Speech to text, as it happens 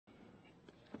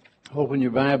Open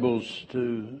your Bibles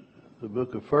to the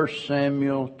book of 1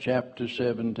 Samuel chapter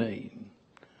 17.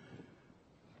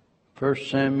 1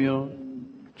 Samuel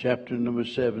chapter number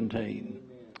 17.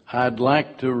 I'd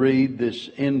like to read this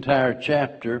entire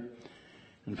chapter.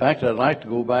 In fact, I'd like to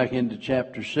go back into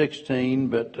chapter 16,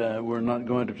 but we're not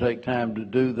going to take time to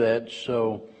do that.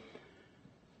 So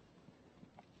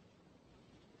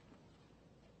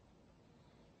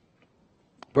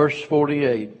verse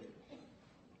 48.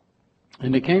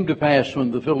 And it came to pass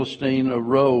when the Philistine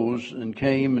arose and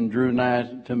came and drew nigh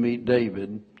to meet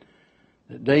David,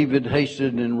 that David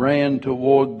hasted and ran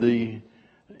toward the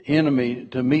enemy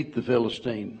to meet the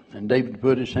Philistine. And David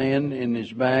put his hand in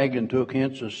his bag and took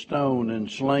hence a stone and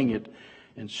slang it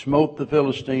and smote the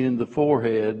Philistine in the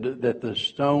forehead, that the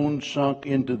stone sunk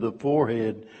into the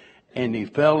forehead, and he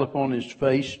fell upon his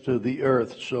face to the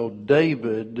earth. So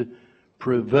David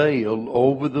prevailed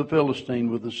over the Philistine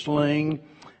with a sling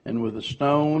and with a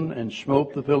stone, and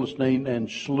smote the Philistine and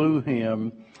slew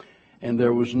him, and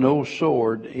there was no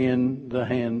sword in the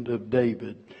hand of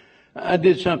David. I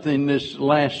did something this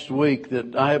last week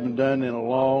that I haven't done in a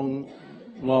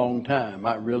long time.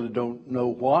 I really don't know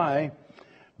why,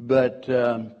 but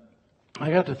I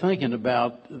got to thinking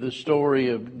about the story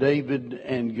of David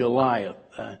and Goliath.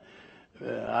 I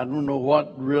don't know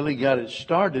what really got it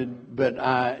started, but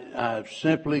I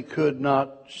simply could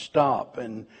not stop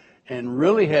and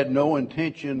really had no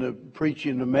intention of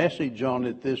preaching a message on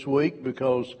it this week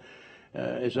because,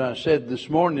 as I said this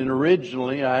morning,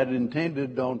 originally I had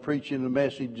intended on preaching a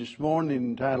message this morning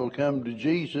entitled Come to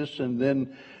Jesus, and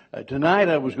then tonight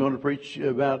I was going to preach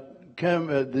about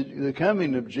the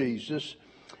coming of Jesus.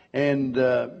 And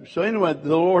so anyway,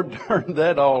 the Lord turned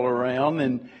that all around,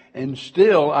 and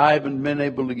still I haven't been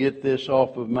able to get this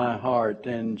off of my heart.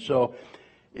 And so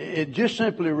it just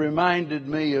simply reminded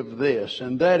me of this,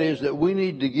 and that is that we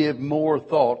need to give more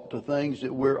thought to things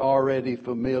that we're already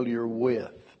familiar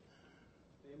with.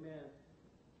 Amen.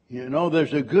 You know,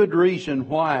 there's a good reason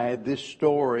why this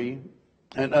story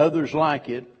and others like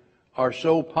it are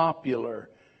so popular.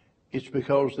 It's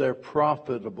because they're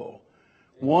profitable.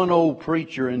 One old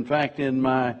preacher, in fact, in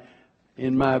my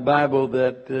Bible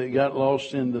that got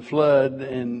lost in the flood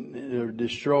or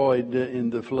destroyed in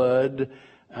the flood,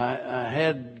 I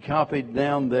had copied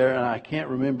down there, and I can't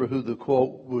remember who the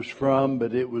quote was from,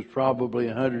 but it was probably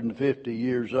 150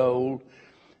 years old,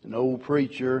 an old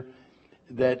preacher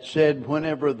that said,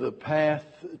 whenever the path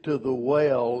to the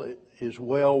well is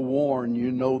well worn,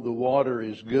 you know the water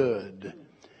is good.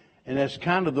 And that's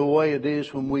kind of the way it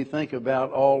is when we think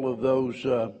about all of those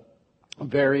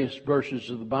various verses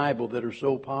of the Bible that are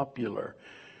so popular.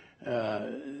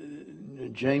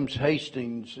 James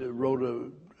Hastings wrote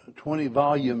a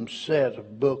 20-volume set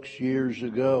of books years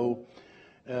ago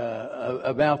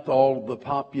about all the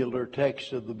popular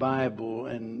texts of the Bible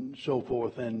and so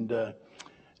forth. And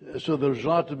so there's a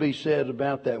lot to be said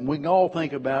about that. And we can all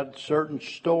think about certain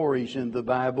stories in the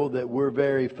Bible that we're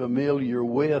very familiar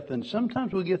with. And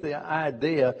sometimes we get the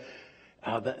idea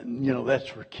that, that's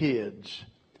for kids.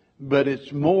 But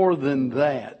it's more than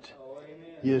that,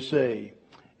 you see.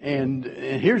 And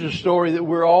here's a story that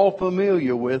we're all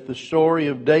familiar with, the story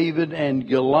of David and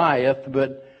Goliath.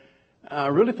 But I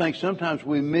really think sometimes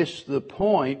we miss the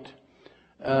point,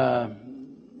 because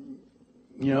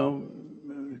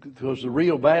the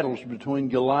real battle's between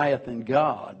Goliath and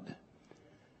God.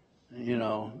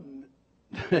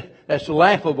 That's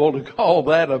laughable to call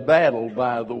that a battle,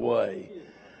 by the way.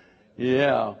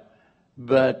 Yeah.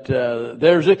 But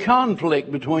there's a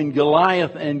conflict between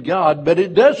Goliath and God, but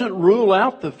it doesn't rule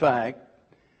out the fact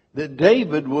that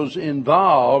David was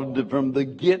involved from the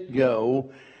get-go.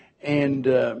 And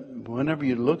whenever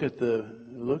you look at the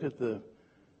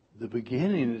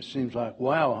beginning, it seems like,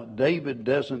 wow, David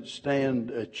doesn't stand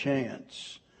a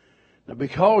chance. Now,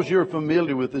 because you're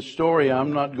familiar with the story,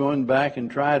 I'm not going back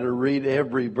and try to read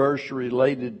every verse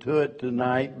related to it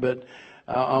tonight, but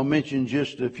I'll mention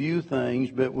just a few things.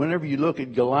 But whenever you look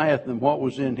at Goliath and what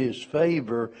was in his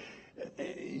favor,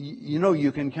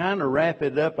 you can kind of wrap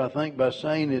it up, I think, by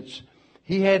saying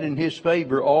he had in his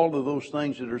favor all of those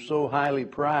things that are so highly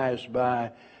prized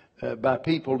by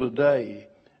people today.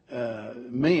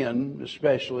 Men,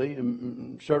 especially,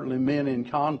 certainly men in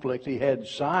conflict. He had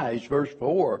size. Verse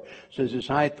 4 says his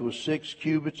height was 6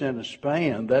 cubits and a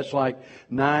span. That's like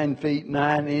 9 feet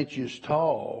 9 inches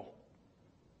tall.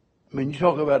 I mean, you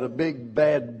talk about a big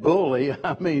bad bully.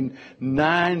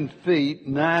 9 feet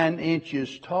 9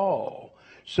 inches tall.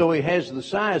 So he has the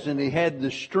size, and he had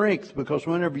the strength, because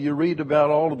whenever you read about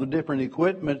all of the different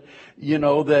equipment,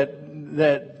 that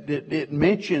it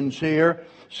mentions here,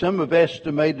 Some have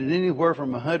estimated anywhere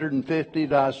from 150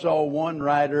 to, I saw one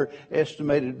writer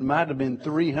estimated it might have been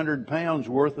 300 pounds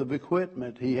worth of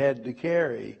equipment he had to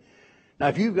carry. Now,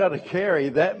 if you've got to carry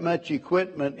that much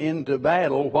equipment into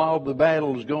battle while the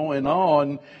battle's going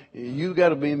on, you've got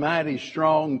to be mighty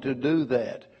strong to do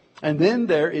that. And then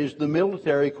there is the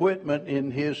military equipment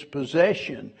in his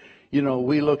possession. You know,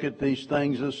 we look at these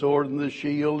things, the sword and the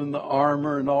shield and the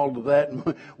armor and all of that,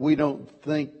 and we don't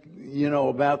think, you know,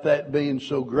 about that being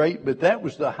so great, but that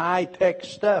was the high-tech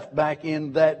stuff back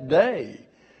in that day.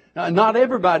 Now, not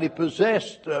everybody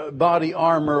possessed body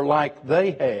armor like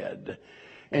they had.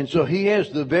 And so he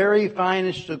has the very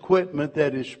finest equipment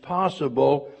that is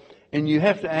possible. And you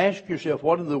have to ask yourself,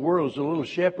 what in the world is a little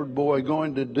shepherd boy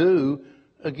going to do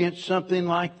against something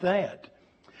like that?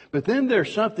 But then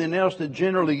there's something else that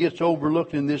generally gets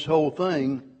overlooked in this whole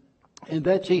thing, and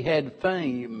that's he had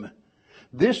fame.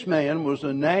 This man was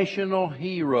a national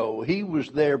hero. He was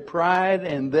their pride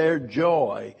and their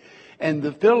joy. And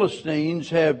the Philistines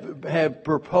have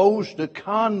proposed a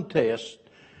contest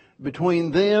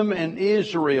between them and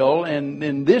Israel, and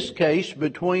in this case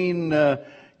between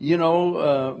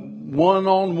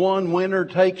one-on-one, winner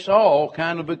takes all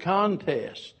kind of a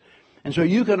contest. And so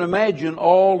you can imagine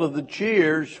all of the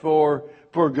cheers for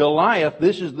Goliath.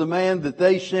 This is the man that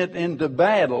they sent into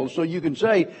battle. So you can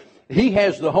say he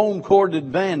has the home court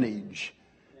advantage.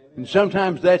 And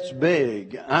sometimes that's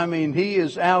big. I mean, he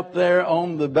is out there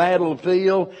on the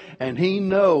battlefield and he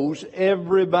knows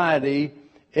everybody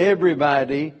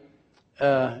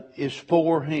is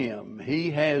for him.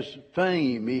 He has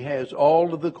fame. He has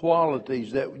all of the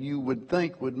qualities that you would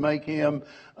think would make him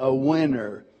a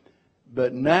winner.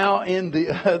 But now in the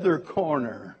other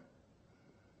corner,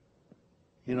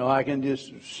 you know, I can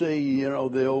just see, you know,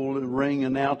 the old ring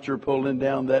announcer pulling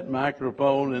down that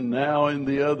microphone, and now in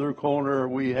the other corner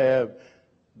we have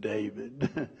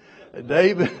David.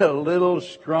 David, a little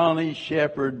scrawny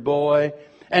shepherd boy.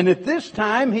 And at this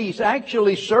time, he's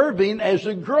actually serving as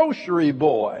a grocery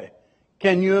boy.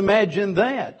 Can you imagine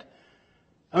that?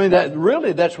 I mean,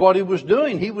 that's what he was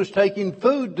doing. He was taking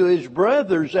food to his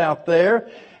brothers out there.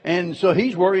 And so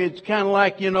he's worried. It's kind of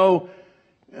like, you know,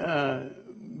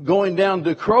 going down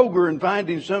to Kroger and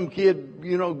finding some kid,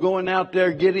 you know, going out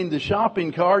there getting the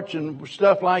shopping carts and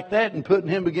stuff like that and putting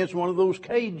him against one of those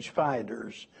cage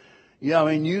fighters. Yeah,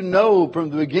 I mean, you know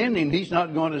from the beginning he's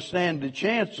not going to stand a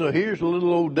chance. So here's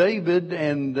little old David,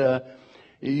 and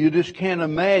you just can't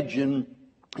imagine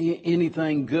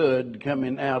anything good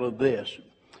coming out of this.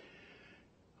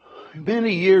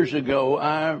 Many years ago,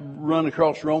 I run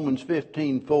across Romans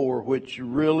 15:4, which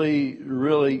really,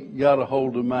 really got a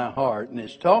hold of my heart. And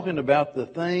it's talking about the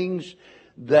things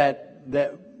that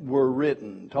were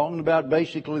written. Talking about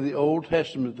basically the Old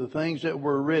Testament, the things that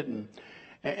were written.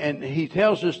 And he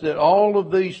tells us that all of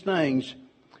these things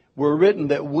were written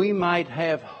that we might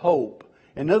have hope.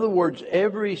 In other words,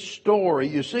 every story,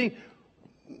 you see,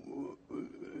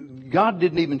 God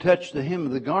didn't even touch the hem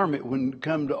of the garment when it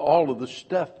come to all of the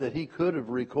stuff that he could have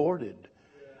recorded.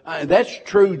 That's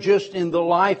true just in the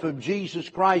life of Jesus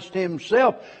Christ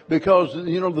himself, because,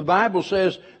 you know, the Bible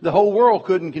says the whole world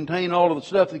couldn't contain all of the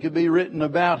stuff that could be written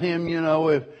about him, you know,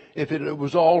 if it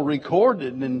was all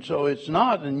recorded. And so it's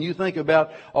not. And you think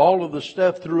about all of the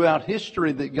stuff throughout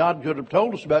history that God could have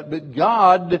told us about, but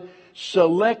God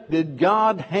selected,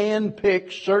 God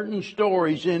handpicked certain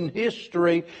stories in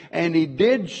history, and he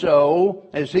did so,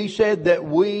 as he said, that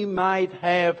we might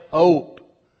have hope.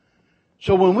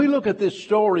 So when we look at this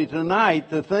story tonight,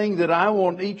 the thing that I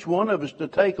want each one of us to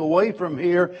take away from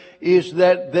here is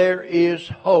that there is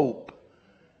hope.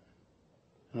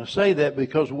 And I say that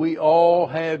because we all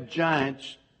have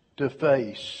giants to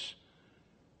face.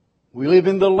 We live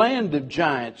in the land of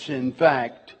giants, in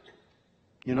fact.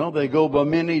 You know, they go by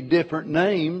many different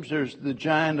names. There's the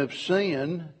giant of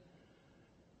sin.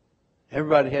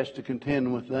 Everybody has to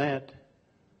contend with that.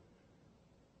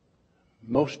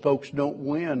 Most folks don't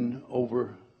win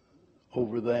over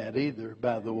that either,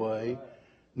 by the way.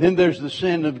 Then there's the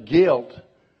sin of guilt.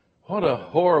 What a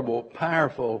horrible,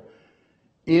 powerful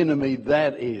enemy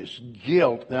that is.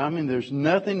 Guilt. I mean, there's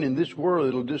nothing in this world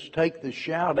that'll just take the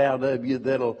shout out of you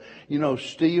that'll, you know,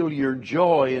 steal your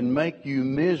joy and make you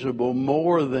miserable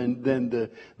more than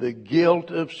the guilt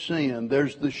of sin.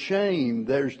 There's the shame.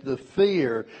 There's the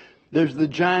fear. There's the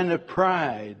giant of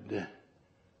pride.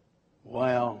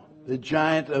 Wow. The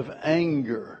giant of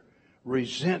anger,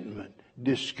 resentment,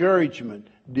 discouragement,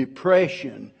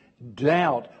 depression,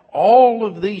 doubt. All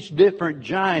of these different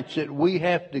giants that we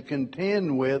have to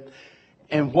contend with.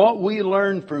 And what we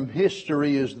learn from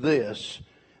history is this: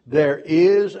 there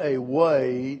is a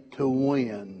way to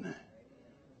win.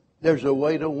 There's a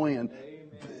way to win.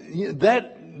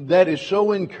 That is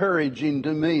so encouraging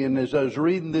to me. And as I was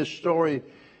reading this story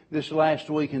this last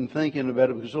week and thinking about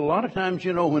it, because a lot of times,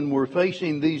 when we're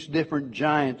facing these different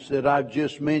giants that I've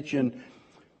just mentioned,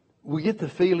 we get the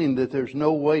feeling that there's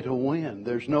no way to win.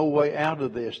 There's no way out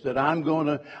of this. That I'm going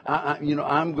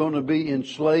to be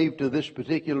enslaved to this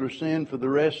particular sin for the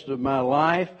rest of my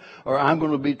life, or I'm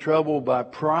going to be troubled by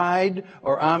pride,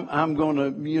 or I'm going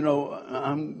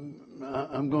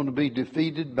to be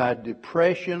defeated by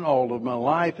depression all of my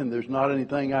life, and there's not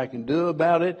anything I can do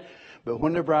about it. But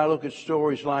whenever I look at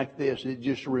stories like this, it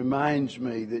just reminds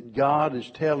me that God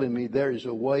is telling me there is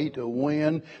a way to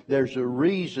win. There's a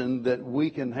reason that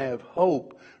we can have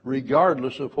hope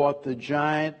regardless of what the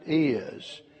giant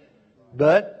is.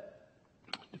 But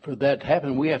for that to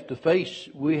happen, we have to face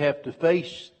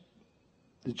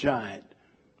the giant.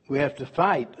 We have to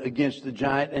fight against the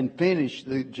giant and finish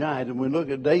the giant. And when we look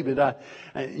at David,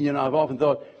 I've often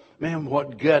thought, man,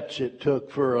 what guts it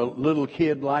took for a little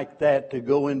kid like that to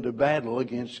go into battle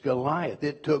against Goliath.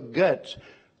 It took guts.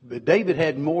 But David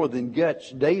had more than guts.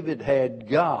 David had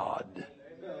God.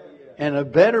 And a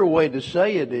better way to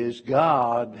say it is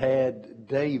God had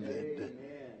David.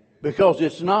 Because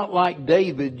it's not like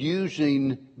David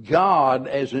using God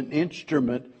as an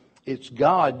instrument. It's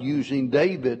God using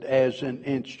David as an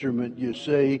instrument, you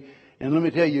see. And let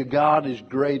me tell you, God is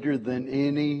greater than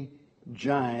any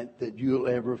giant that you'll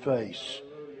ever face.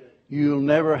 You'll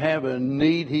never have a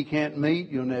need He can't meet.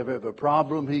 You'll never have a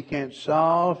problem He can't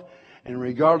solve. And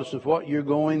regardless of what you're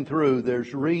going through,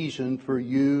 there's reason for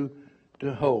you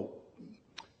to hope.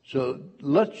 So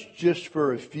let's just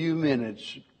for a few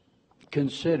minutes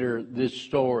consider this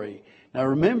story. Now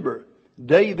remember,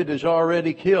 David has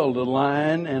already killed a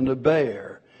lion and a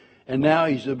bear. And now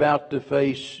he's about to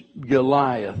face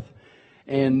Goliath.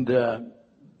 And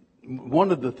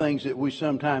one of the things that we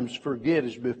sometimes forget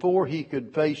is before he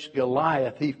could face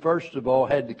Goliath, he first of all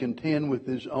had to contend with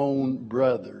his own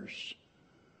brothers.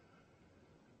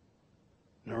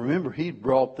 Now remember, he'd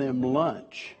brought them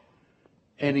lunch.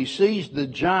 And he sees the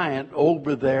giant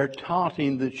over there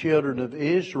taunting the children of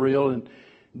Israel. And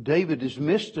David is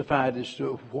mystified as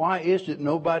to why is it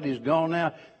nobody's gone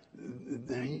out.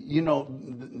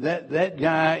 That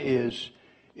guy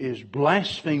is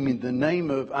blaspheming the name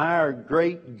of our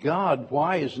great God.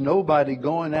 Why is nobody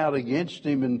going out against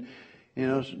him? And,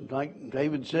 like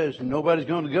David says, nobody's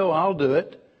going to go, I'll do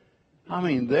it. I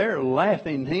mean, they're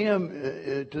laughing him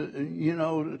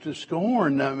to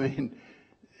scorn. I mean,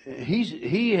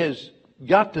 he has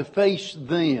got to face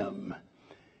them.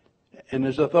 And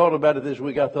as I thought about it this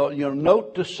week, I thought,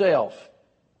 note to self,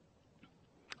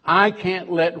 I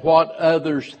can't let what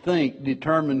others think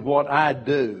determine what I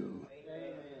do.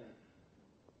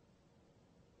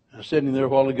 I was sitting there a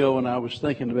while ago and I was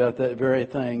thinking about that very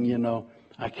thing,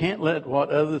 I can't let what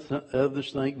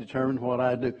others think determine what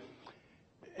I do.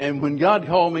 And when God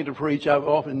called me to preach, I've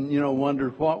often,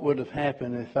 wondered what would have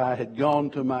happened if I had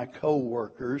gone to my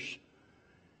co-workers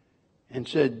and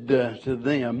said to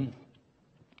them,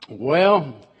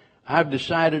 well, I've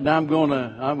decided I'm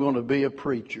going to be a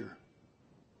preacher.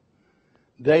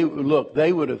 They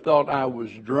would have thought I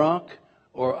was drunk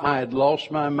or I had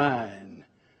lost my mind.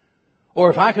 Or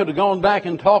if I could have gone back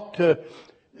and talked to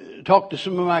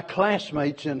some of my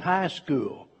classmates in high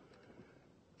school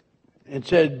and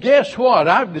said, guess what?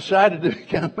 I've decided to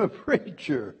become a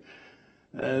preacher.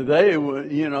 They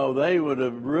would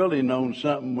have really known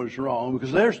something was wrong,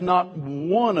 because there's not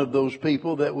one of those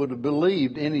people that would have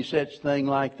believed any such thing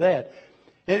like that.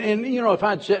 And if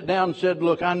I'd sat down and said,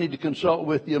 look, I need to consult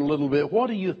with you a little bit. What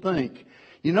do you think?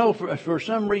 For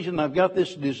some reason I've got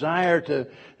this desire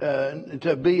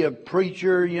to be a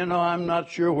preacher. I'm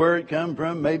not sure where it come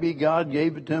from. Maybe God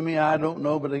gave it to me. I don't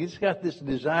know. But I just got this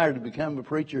desire to become a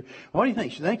preacher. What do you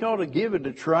think? You think I ought to give it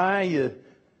a try?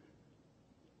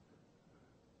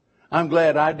 I'm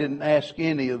glad I didn't ask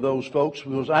any of those folks,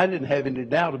 because I didn't have any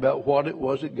doubt about what it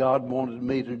was that God wanted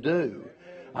me to do.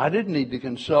 I didn't need to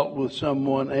consult with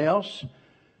someone else.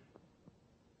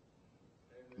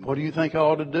 What do you think I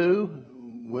ought to do?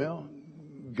 Well,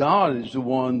 God is the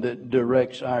one that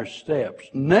directs our steps.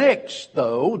 Next,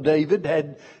 though, David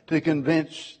had to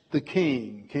convince the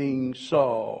king, King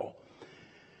Saul.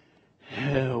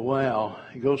 Well,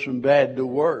 it goes from bad to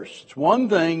worse. It's one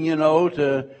thing,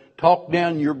 to talk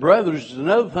down your brothers. It's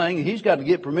another thing. He's got to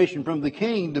get permission from the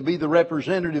king to be the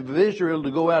representative of Israel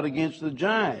to go out against the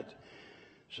giant.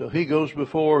 So he goes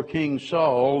before King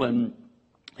Saul, and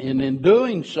in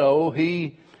doing so,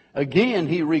 he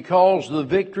recalls the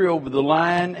victory over the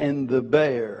lion and the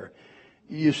bear.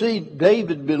 You see,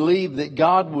 David believed that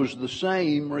God was the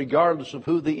same regardless of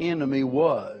who the enemy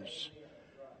was.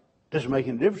 Doesn't make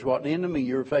any difference what enemy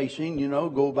you're facing.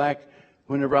 Go back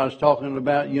whenever I was talking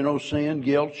about, sin,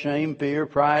 guilt, shame, fear,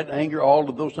 pride, anger, all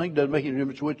of those things. Doesn't make any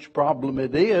difference which problem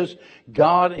it is.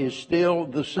 God is still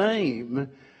the same.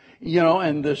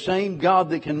 And the same God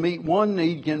that can meet one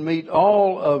need can meet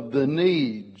all of the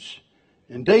needs.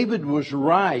 And David was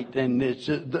right, and it's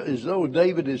as though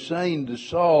David is saying to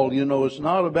Saul, it's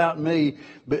not about me,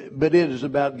 but it is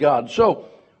about God. So,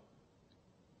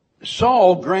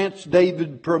 Saul grants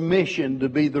David permission to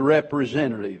be the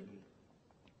representative.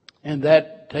 And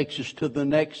that takes us to the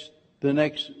next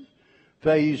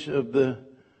phase of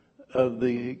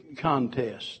the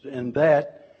contest, and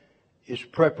that is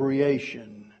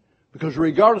preparation. Because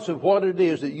regardless of what it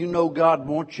is that God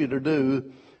wants you to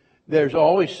do, there's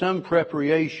always some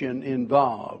preparation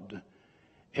involved.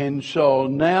 And so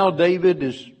now David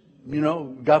is,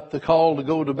 got the call to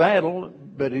go to battle,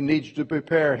 but he needs to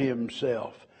prepare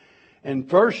himself. And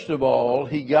first of all,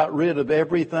 he got rid of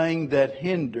everything that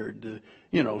hindered.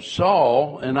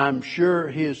 Saul, and I'm sure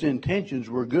his intentions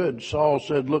were good. Saul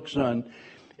said, look, son,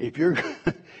 if you're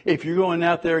going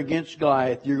out there against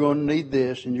Goliath, you're going to need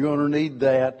this and you're going to need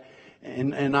that.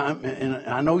 And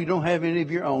I know you don't have any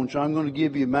of your own, so I'm going to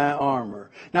give you my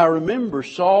armor. Now remember,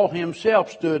 Saul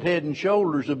himself stood head and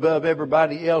shoulders above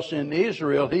everybody else in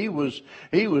Israel. He was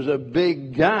a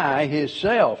big guy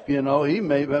himself. He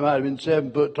might have been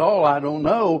 7 foot tall. I don't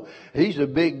know. He's a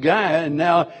big guy, and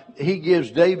now he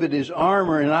gives David his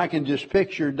armor, and I can just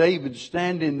picture David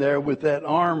standing there with that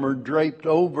armor draped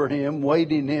over him,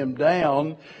 weighting him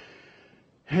down.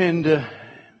 And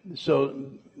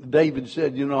so David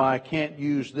said, I can't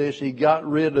use this. He got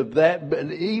rid of that, but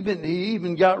he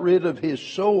even got rid of his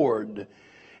sword.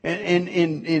 And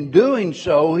in doing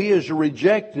so, he has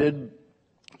rejected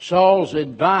Saul's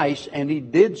advice, and he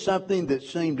did something that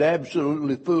seemed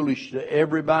absolutely foolish to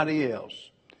everybody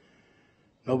else.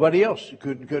 Nobody else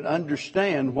could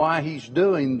understand why he's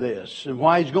doing this and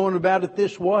why he's going about it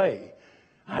this way.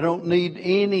 I don't need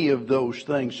any of those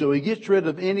things. So he gets rid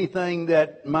of anything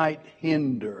that might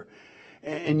hinder.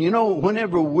 And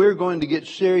whenever we're going to get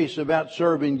serious about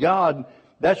serving God,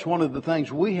 that's one of the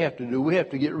things we have to do. We have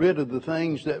to get rid of the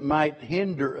things that might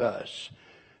hinder us.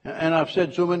 And I've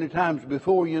said so many times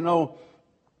before,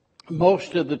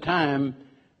 most of the time,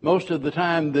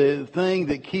 the thing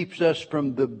that keeps us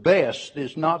from the best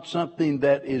is not something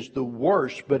that is the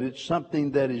worst, but it's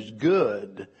something that is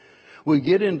good. We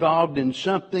get involved in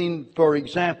something, for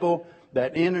example,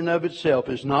 that in and of itself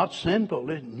is not sinful.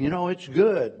 It's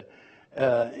good.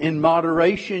 In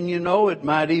moderation, it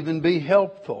might even be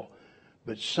helpful.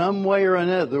 But some way or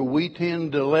another, we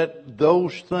tend to let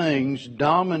those things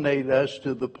dominate us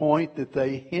to the point that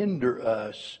they hinder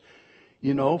us.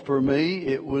 For me,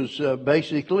 it was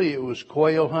basically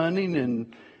quail hunting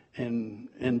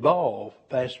and ball,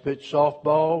 fast pitch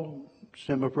softball,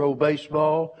 semi-pro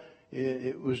baseball.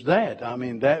 It was that. I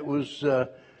mean, that was,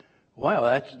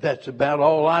 that's about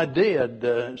all I did.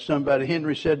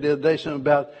 Henry said the other day something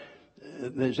about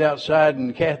there's outside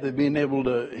and Kathy being able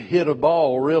to hit a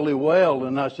ball really well.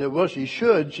 And I said, well, she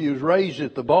should. She was raised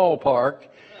at the ballpark.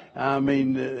 I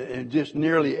mean, just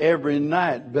nearly every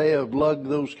night, Bev lugged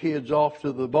those kids off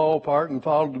to the ballpark and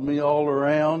followed me all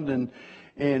around.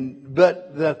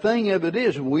 But the thing of it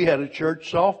is, we had a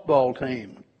church softball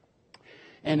team.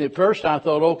 And at first I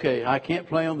thought, okay, I can't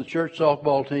play on the church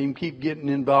softball team, keep getting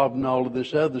involved in all of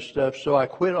this other stuff. So I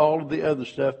quit all of the other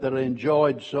stuff that I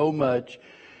enjoyed so much.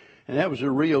 And that was a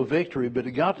real victory. But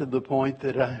it got to the point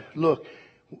that,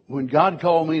 when God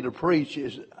called me to preach,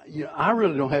 I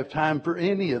really don't have time for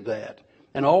any of that.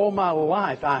 And all my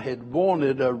life I had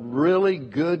wanted a really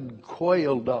good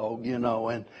quail dog,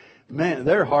 and man,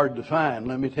 they're hard to find,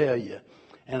 let me tell you.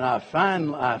 And I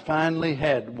finally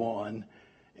had one.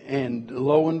 And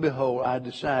lo and behold, I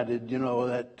decided,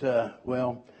 that,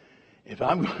 if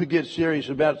I'm going to get serious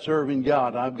about serving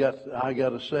God, I got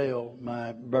to sell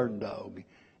my bird dog.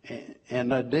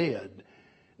 And I did.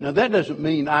 Now, that doesn't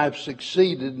mean I've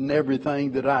succeeded in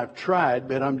everything that I've tried,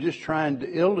 but I'm just trying to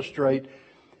illustrate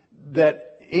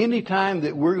that any time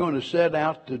that we're going to set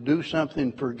out to do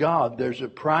something for God, there's a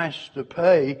price to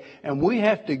pay, and we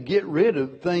have to get rid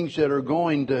of things that are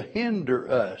going to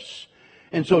hinder us.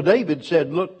 And so David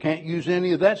said, look, can't use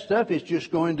any of that stuff. It's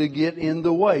just going to get in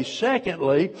the way.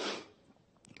 Secondly,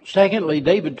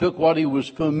 David took what he was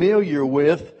familiar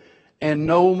with and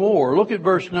no more. Look at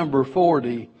verse number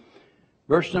 40.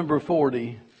 Verse number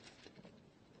 40.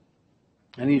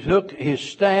 And he took his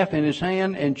staff in his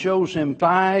hand and chose him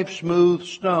 5 smooth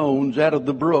stones out of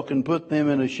the brook and put them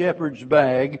in a shepherd's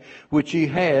bag, which he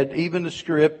had, even a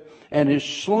scrip, and his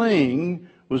sling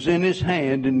was in his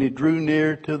hand, and he drew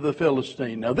near to the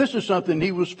Philistine. Now this is something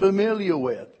he was familiar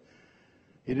with.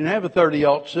 He didn't have a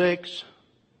 30-06.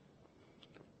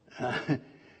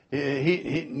 He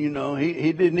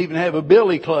didn't even have a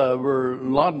billy club or a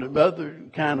lot of other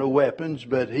kind of weapons,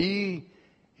 but he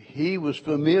was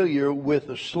familiar with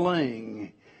a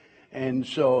sling. And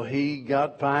so he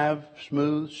got 5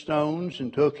 smooth stones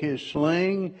and took his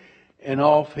sling, and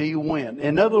off he went.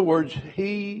 In other words,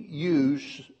 he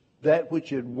used that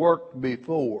which had worked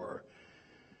before.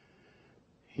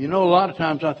 You know, a lot of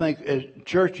times I think as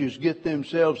churches get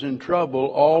themselves in trouble,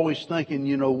 always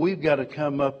thinking, we've got to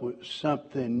come up with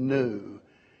something new.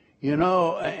 And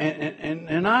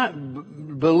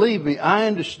believe me, I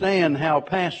understand how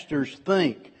pastors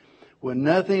think. When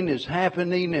nothing is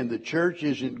happening and the church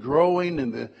isn't growing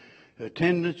and the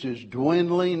attendance is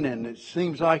dwindling and it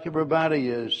seems like everybody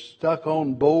is stuck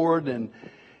on board and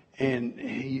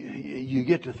you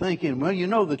get to thinking,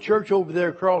 well, the church over there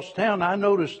across town, I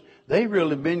noticed they've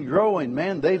really been growing,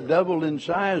 man. They've doubled in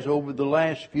size over the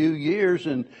last few years,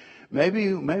 and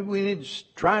maybe we need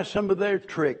to try some of their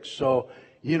tricks. So,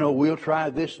 we'll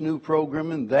try this new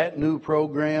program and that new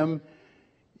program.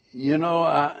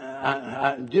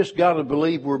 I just got to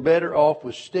believe we're better off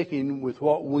with sticking with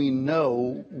what we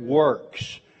know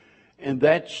works. And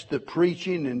that's the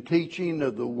preaching and teaching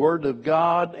of the Word of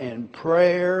God and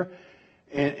prayer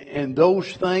and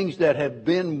those things that have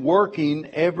been working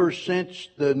ever since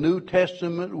the New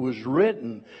Testament was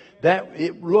written.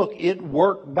 It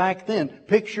worked back then.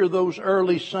 Picture those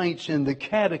early saints in the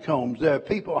catacombs. There are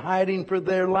people hiding for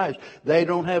their lives. They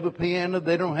don't have a piano.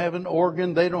 They don't have an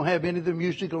organ. They don't have any of the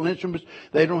musical instruments.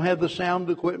 They don't have the sound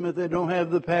equipment. They don't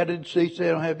have the padded seats. They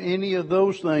don't have any of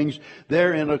those things.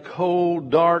 They're in a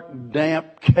cold, dark,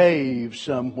 damp cave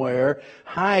somewhere,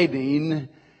 hiding.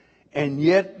 And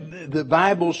yet the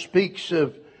Bible speaks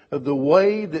of the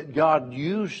way that God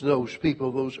used those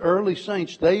people, those early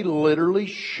saints. They literally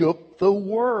shook the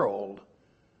world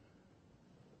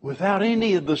without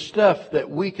any of the stuff that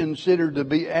we consider to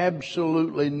be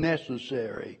absolutely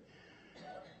necessary.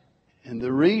 And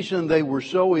the reason they were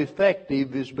so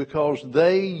effective is because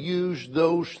they used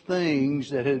those things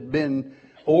that had been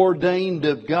ordained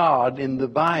of God in the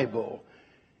Bible.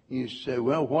 You say,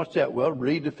 well, what's that? Well,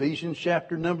 read Ephesians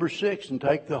chapter number 6 and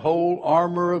take the whole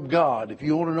armor of God. If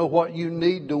you want to know what you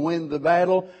need to win the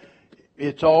battle,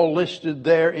 it's all listed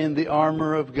there in the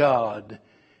armor of God.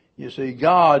 You see,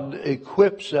 God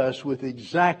equips us with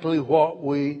exactly what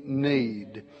we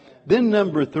need. Then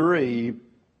number 3,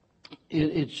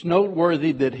 it's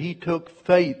noteworthy that he took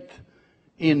faith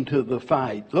into the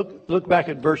fight. Look back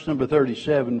at verse number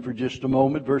 37 for just a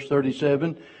moment. Verse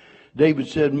 37. David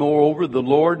said, moreover, the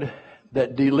Lord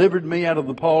that delivered me out of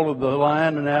the paw of the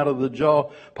lion and out of the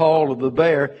paw of the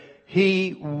bear,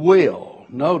 he will.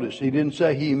 Notice, he didn't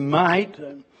say he might.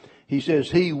 He says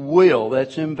he will.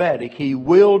 That's emphatic. He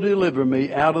will deliver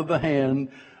me out of the hand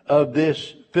of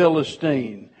this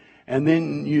Philistine. And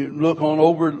then you look on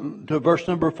over to verse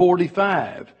number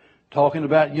 45, talking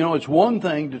about, it's one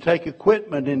thing to take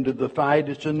equipment into the fight.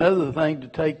 It's another thing to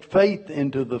take faith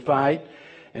into the fight.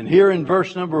 And here in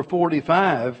verse number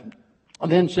 45,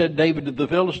 then said David to the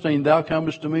Philistine, thou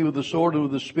comest to me with the sword and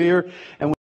with the spear, and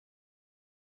with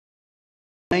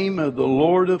the name of the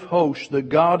Lord of hosts, the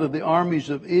God of the armies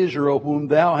of Israel, whom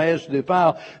thou hast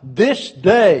defiled. This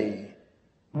day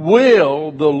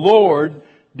will the Lord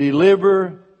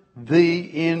deliver thee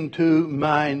into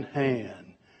mine hand.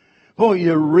 Boy,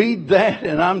 you read that,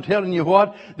 and I'm telling you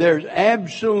what, there's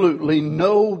absolutely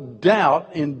no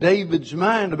doubt in David's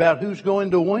mind about who's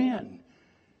going to win.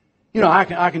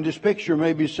 I can just picture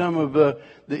maybe some of the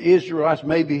Israelites,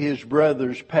 maybe his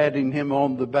brothers, patting him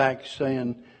on the back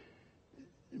saying,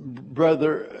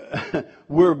 brother,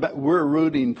 we're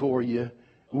rooting for you.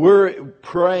 We're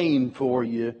praying for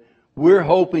you. We're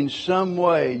hoping some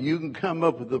way you can come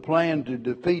up with a plan to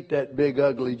defeat that big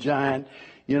ugly giant.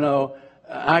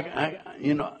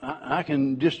 I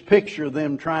can just picture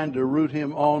them trying to root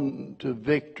him on to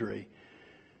victory.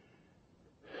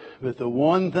 But the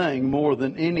one thing more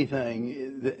than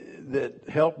anything that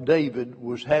helped David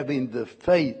was having the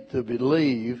faith to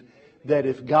believe that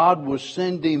if God was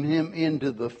sending him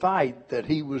into the fight, that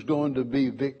he was going to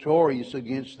be victorious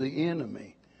against the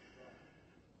enemy.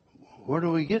 Where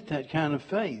do we get that kind of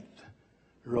faith?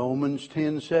 Romans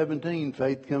 10:17,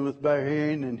 faith cometh by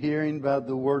hearing, and hearing by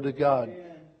the word of God.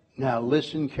 Now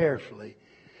listen carefully.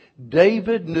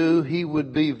 David knew he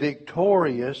would be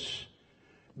victorious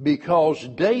because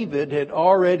David had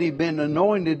already been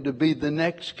anointed to be the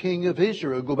next king of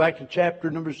Israel. Go back to chapter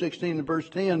number 16 and verse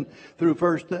 10 through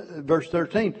verse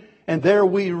 13. And there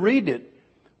we read it,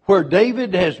 where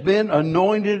David has been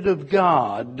anointed of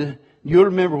God. You'll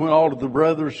remember when all of the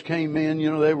brothers came in,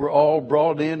 they were all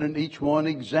brought in and each one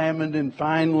examined, and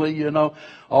finally,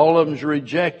 all of them's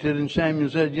rejected. And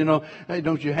Samuel said, hey,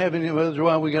 don't you have any others?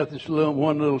 Well, we got this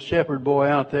one little shepherd boy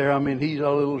out there. I mean, he's a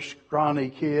little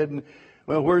scrawny kid. And,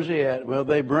 well, where's he at? Well,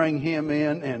 they bring him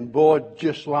in, and boy,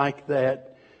 just like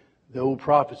that, the old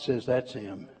prophet says, that's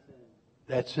him.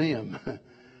 That's him.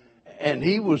 And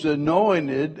he was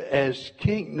anointed as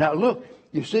king. Now look,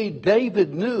 you see,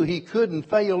 David knew he couldn't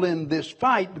fail in this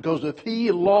fight, because if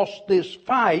he lost this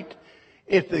fight,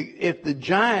 if the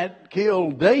giant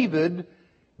killed David,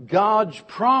 God's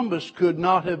promise could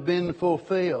not have been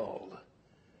fulfilled.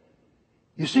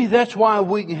 You see, that's why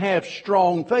we can have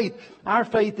strong faith. Our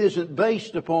faith isn't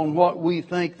based upon what we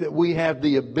think that we have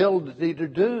the ability to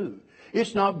do.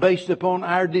 It's not based upon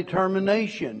our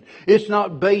determination. It's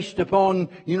not based upon,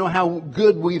 how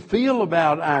good we feel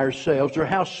about ourselves or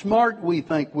how smart we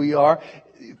think we are.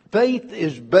 Faith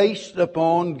is based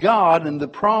upon God and the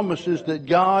promises that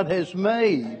God has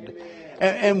made.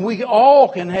 And we all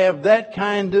can have that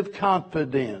kind of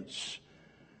confidence.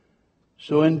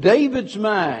 So in David's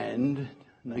mind,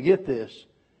 now get this,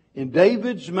 in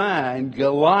David's mind,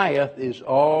 Goliath is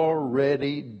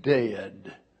already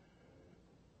dead.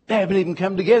 They haven't even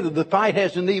come together. The fight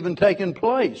hasn't even taken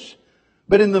place.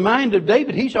 But in the mind of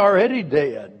David, he's already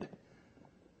dead.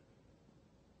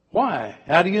 Why?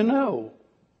 How do you know?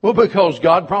 Well, because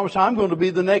God promised, I'm going to be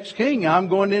the next king. I'm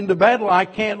going into battle. I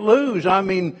can't lose. I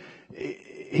mean,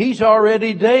 he's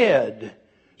already dead.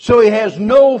 So he has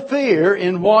no fear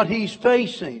in what he's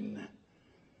facing.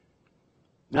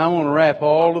 Now I want to wrap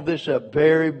all of this up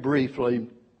very briefly.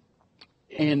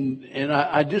 And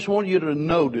I just want you to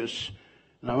notice,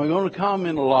 and I'm going to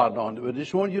comment a lot on it, but I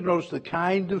just want you to notice the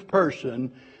kind of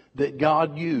person that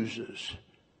God uses.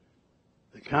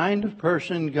 The kind of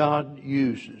person God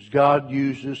uses. God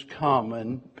uses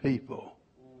common people.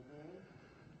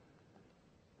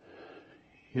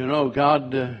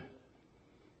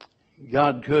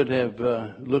 God could have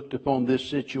looked upon this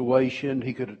situation.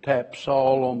 He could have tapped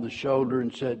Saul on the shoulder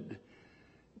and said,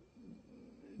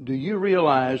 do you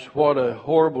realize what a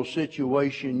horrible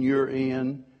situation you're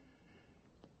in?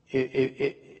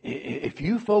 If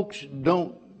you folks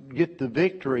don't get the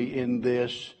victory in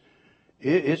this,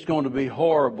 it's going to be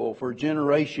horrible for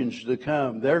generations to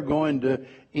come. They're going to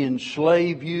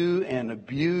enslave you and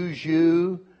abuse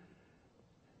you.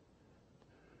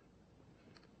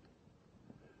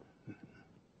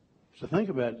 So think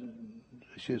about it.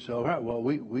 She says, all right, well,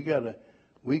 we gotta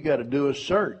do a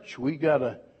search. We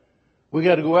gotta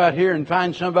go out here and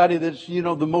find somebody that's, the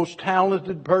most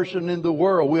talented person in the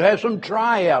world. We'll have some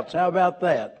tryouts. How about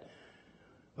that?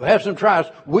 We'll have some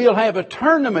tryouts. We'll have a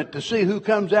tournament to see who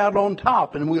comes out on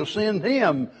top, and we'll send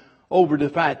him over to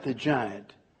fight the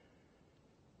giant.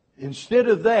 Instead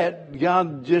of that,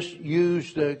 God just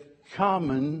used a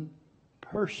common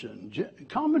person,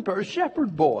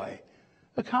 shepherd boy.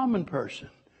 A common person.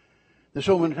 There's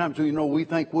so many times, we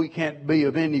think we can't be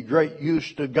of any great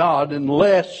use to God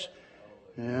unless,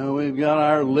 we've got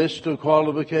our list of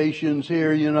qualifications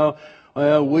here,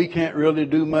 well, we can't really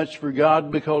do much for God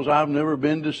because I've never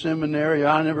been to seminary,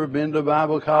 I've never been to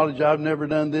Bible college, I've never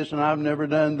done this and I've never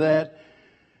done that.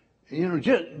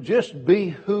 Just be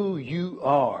who you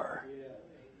are.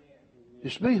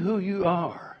 Just be who you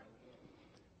are.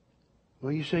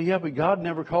 Well, you say, yeah, but God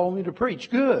never called me to preach.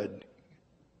 Good.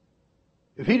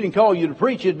 If He didn't call you to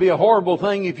preach, it'd be a horrible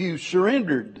thing if you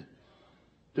surrendered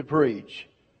to preach.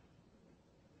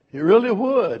 It really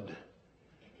would.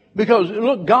 Because,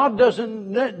 look, God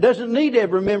doesn't need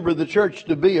every member of the church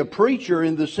to be a preacher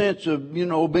in the sense of,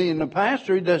 being a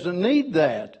pastor. He doesn't need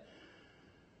that.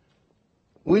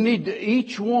 We need to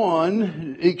each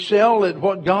one excel at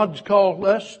what God's called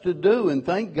us to do, and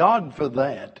thank God for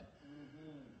that.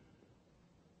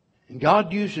 And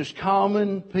God uses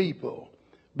common people.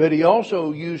 But He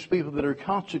also used people that are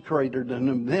consecrated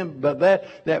in them. But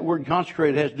that word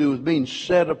consecrated has to do with being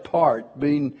set apart,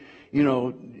 being,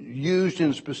 used in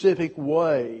a specific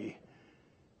way.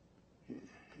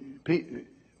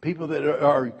 People that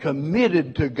are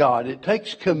committed to God. It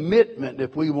takes commitment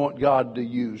if we want God to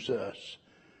use us.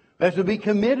 We have to be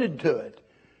committed to it.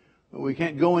 We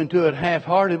can't go into it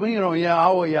half-hearted.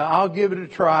 I'll give it a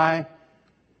try.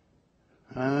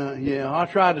 I'll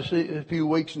try to see a few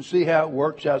weeks and see how it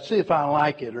works out. See if I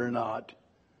like it or not.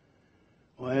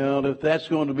 Well, if that's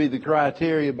going to be the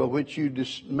criteria by which you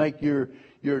just make your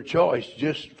your choice.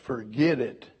 Just forget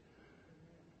it.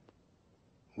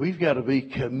 We've got to be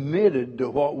committed to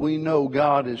what we know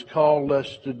God has called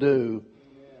us to do.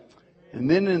 And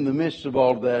then in the midst of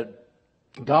all that,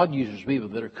 God uses people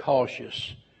that are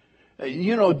cautious.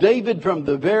 You know, David from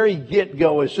the very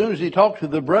get-go, as soon as he talked to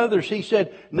the brothers, he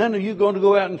said, none of you going to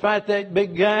go out and fight that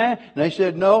big guy? And they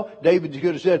said, no. David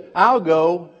could have said, I'll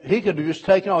go. He could have just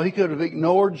taken off. He could have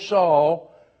ignored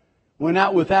Saul, went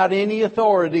out without any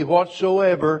authority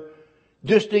whatsoever,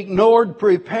 just ignored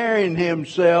preparing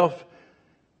himself.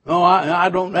 Oh, I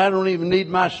don't even need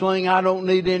my sling. I don't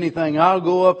need anything. I'll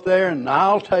go up there and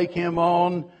I'll take him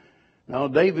on. Now,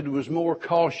 David was more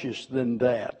cautious than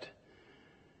that.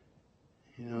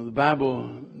 You know, the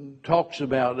Bible talks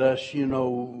about us,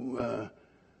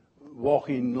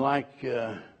 walking like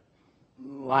a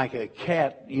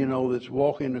cat, that's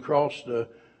walking across the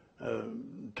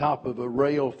top of a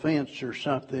rail fence or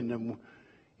something. And,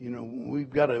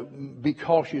 we've got to be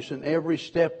cautious in every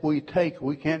step we take.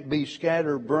 We can't be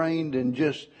scatterbrained and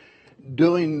just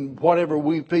doing whatever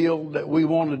we feel that we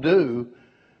want to do.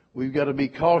 We've got to be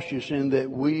cautious in that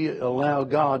we allow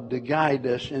God to guide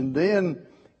us. And then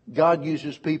God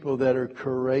uses people that are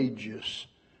courageous.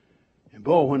 And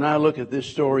boy, when I look at this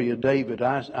story of David,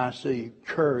 I see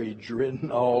courage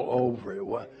written all over it.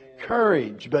 Well,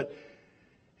 courage,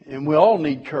 and we all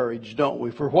need courage, don't we?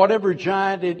 For whatever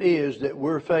giant it is that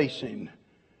we're facing,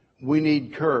 we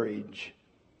need courage.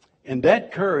 And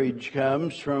that courage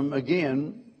comes from,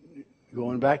 again,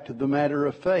 going back to the matter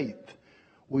of faith.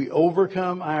 We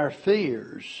overcome our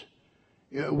fears.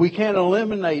 We can't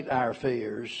eliminate our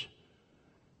fears.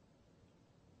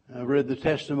 I've read the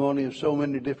testimony of so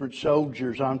many different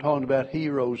soldiers. I'm talking about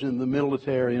heroes in the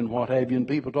military and what have you. And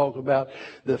people talk about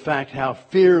the fact how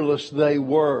fearless they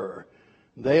were.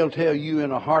 They'll tell you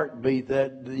in a heartbeat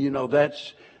that,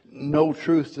 that's no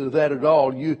truth to that at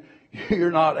all.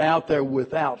 You're not out there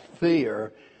without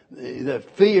fear. The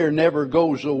fear never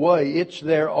goes away. It's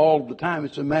there all the time.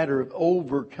 It's a matter of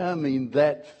overcoming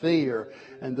that fear.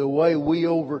 And the way we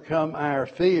overcome our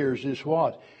fears is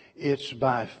what? It's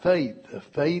by faith, a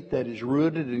faith that is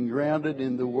rooted and grounded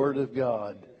in the Word of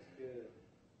God.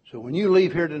 So when you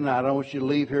leave here tonight, I want you to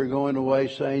leave here going away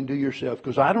saying to yourself,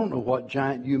 because I don't know what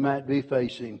giant you might be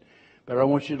facing, but I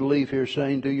want you to leave here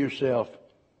saying to yourself,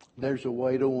 there's a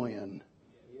way to win.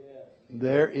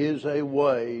 There is a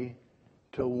way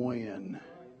to win.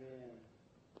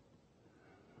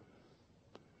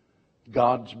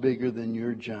 God's bigger than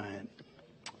your giant.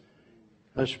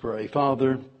 Let's pray.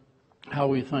 Father, how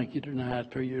we thank you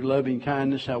tonight for your loving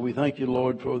kindness. How we thank you,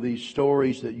 Lord, for these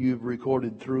stories that you've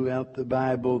recorded throughout the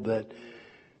Bible that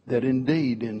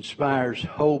indeed inspires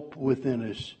hope within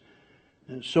us.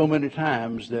 And so many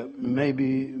times that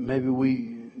maybe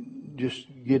we just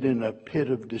get in a pit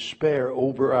of despair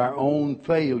over our own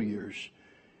failures.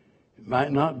 It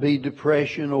might not be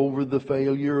depression over the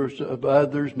failures of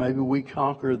others. Maybe we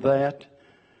conquer that.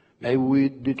 Maybe we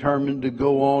determine to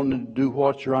go on and do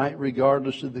what's right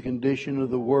regardless of the condition of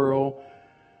the world.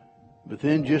 But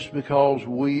then just because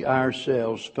we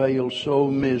ourselves fail so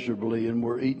miserably and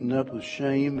we're eaten up with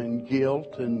shame and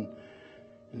guilt and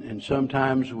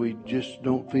sometimes we just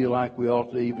don't feel like we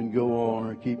ought to even go on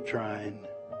or keep trying.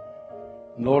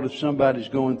 And Lord, if somebody's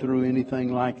going through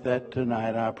anything like that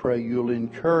tonight, I pray you'll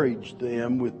encourage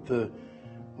them with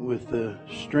the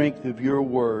strength of your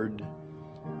word.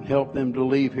 Help them to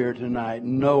leave here tonight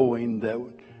knowing that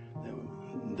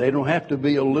they don't have to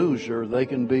be a loser. They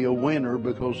can be a winner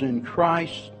because in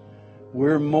Christ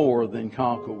we're more than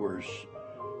conquerors.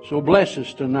 So bless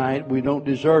us tonight. We don't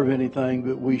deserve anything,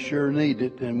 but we sure need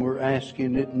it, and we're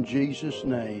asking it in Jesus'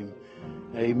 name.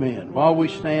 Amen. While we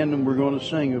stand and we're going to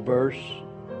sing a verse.